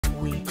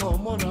We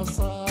come on a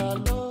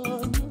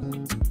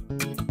salon.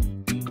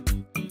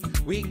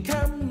 We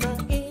come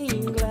to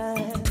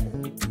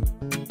England.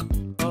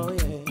 Oh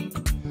yeah,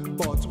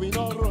 but we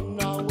don't run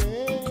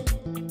away.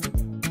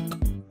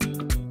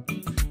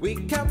 We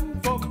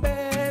come for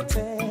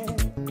better.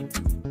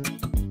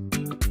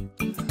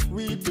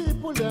 We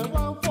people that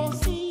want for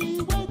see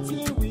what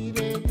we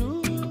they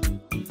do.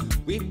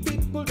 We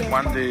people that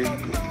one day,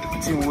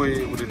 team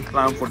way with the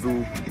plan for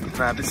do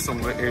now this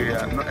somewhere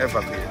area not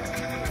ever made.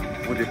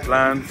 With the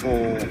plan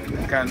for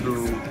can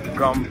do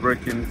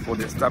groundbreaking for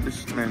the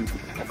establishment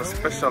of a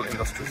special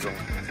industry zone.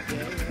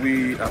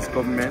 We as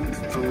government,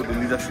 through the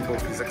leadership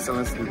of His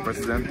Excellency the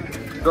President,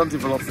 don't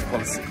develop the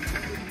policy.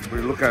 We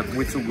look at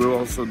what we will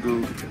also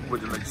do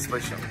with the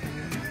legislation.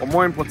 But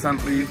more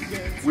importantly,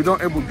 we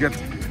don't able to get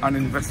an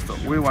investor.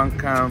 We want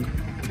can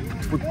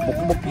put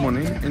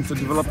money into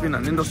developing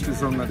an industry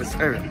zone in this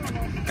area.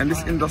 And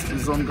this industry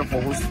zone got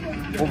for host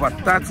over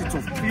 30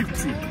 to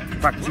 50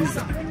 factories.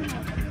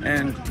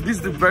 And this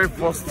is the very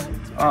first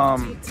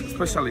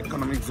special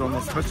economic zone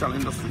or special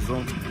industry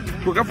zone.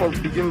 We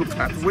can begin look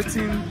at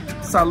waiting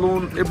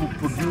salon able to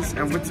produce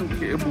and waiting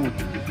able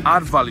to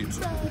add value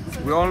to.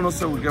 We all know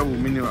so we get with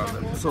mineral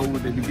them. So we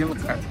begin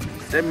look at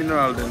the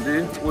mineral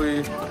then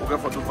we get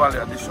for the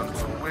value addition.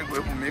 So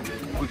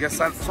we get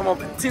some of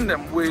the things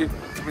them we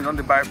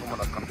don't buy from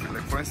other countries.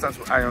 Like for instance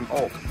with iron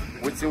ore.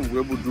 Waiting we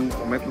able to do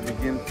or make we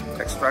begin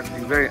extract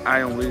the very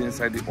iron way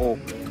inside the ore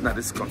in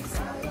this country.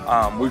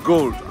 With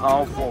gold,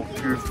 how for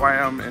purify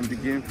them and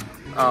begin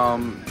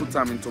put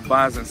them into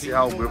bars and see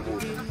how we will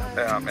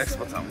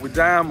export them. With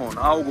diamond,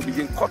 how we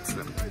begin cut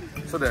them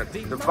so that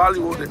the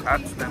value they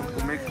add to them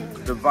will make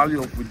the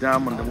value of the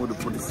diamond and what they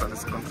produce in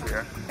this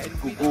country.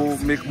 Could go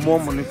make more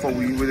money for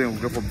we than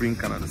we go for bring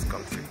in this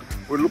country.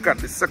 We look at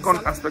the second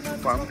aspect of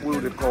farm,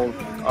 what they call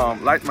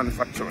light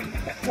manufacturing.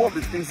 All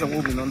the things that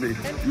we've been on, they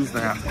use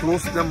now,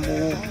 close them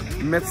more,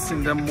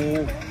 medicine them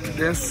more,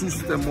 then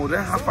suit them more,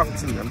 then half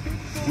acting them.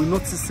 We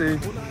notice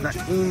that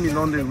in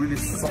they really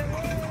suck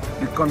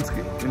the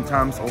country in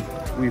terms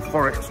of we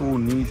forex who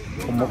need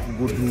for what we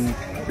go do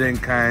then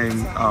kind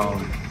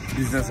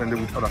business and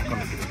with other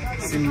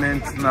countries.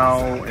 Cement now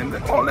and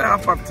all the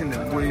half acting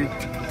them way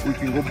we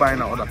can go buy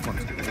in other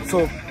countries.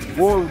 So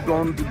what we've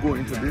done to go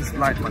into this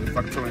light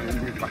manufacturing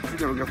and the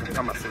factory will get for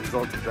come as a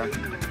result of that.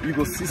 You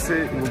go see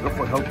say it will go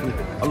for help you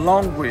a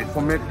long way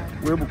for make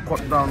we're able to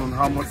cut down on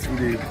how much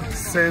we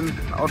send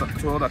to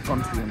other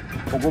countries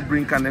or go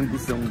bring and then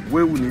goods them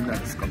where we need in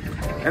this country.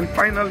 And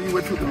finally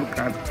we to look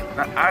at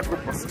the agro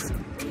processing,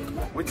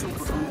 which will do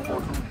for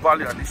the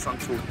value addition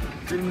to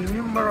the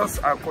numerous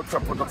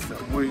agricultural products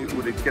that we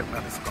get in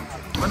this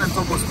country. When I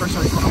talk about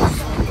special economic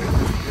zone,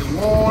 a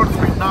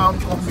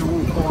world-renowned company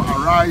we call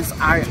ARISE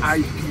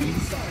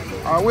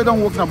IIP. We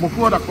don't work now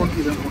before the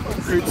country then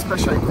to create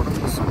special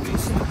economic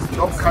zones.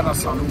 Don't kind of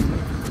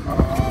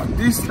salon.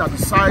 These are the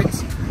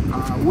sites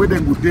where they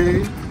go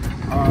there.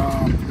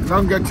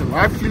 Don't get a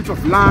right fleet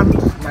of land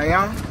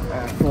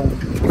from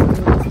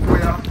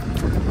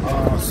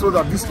Koya, so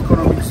that this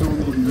economic zone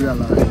will be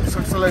realized. His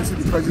Excellency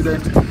the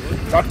President,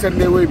 that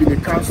 10-day way with the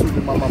council,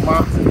 the Mama,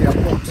 the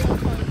airport,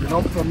 we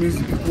don't promise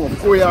the people of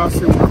Koya,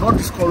 say we will not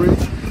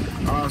discourage.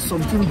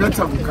 Something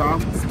better will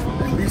come,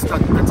 and this that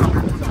better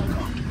people will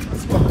come.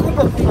 But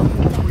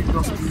Koya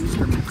industries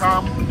will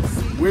come,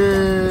 we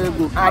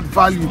will add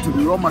value to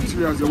the raw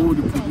materials that we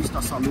will produce in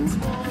the salon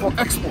for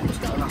export.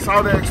 And that's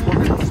how they export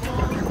it.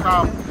 They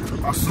come,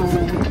 so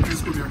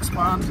this will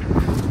expand, to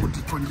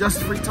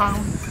decongest Freetown.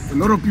 A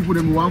lot of people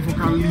them want to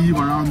can live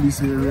around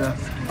this area,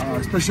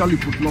 especially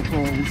put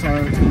local, which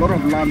are a lot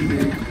of land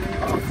there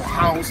for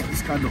house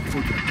this kind of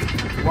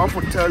project. We want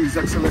to tell His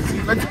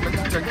Excellency, let me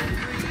thank you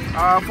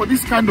for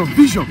this kind of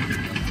vision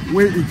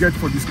where he get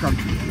for this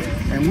country.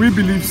 And we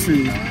believe,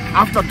 say,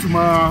 after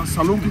tomorrow,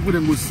 Salon people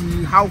then will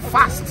see how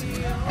fast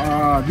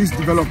this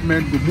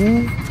development will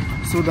move,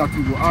 so that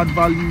we will add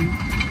value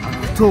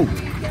to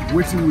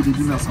waiting with the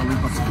dinner salon,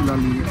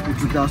 particularly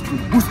with regards to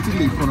boosting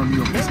the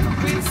economy of this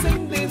country.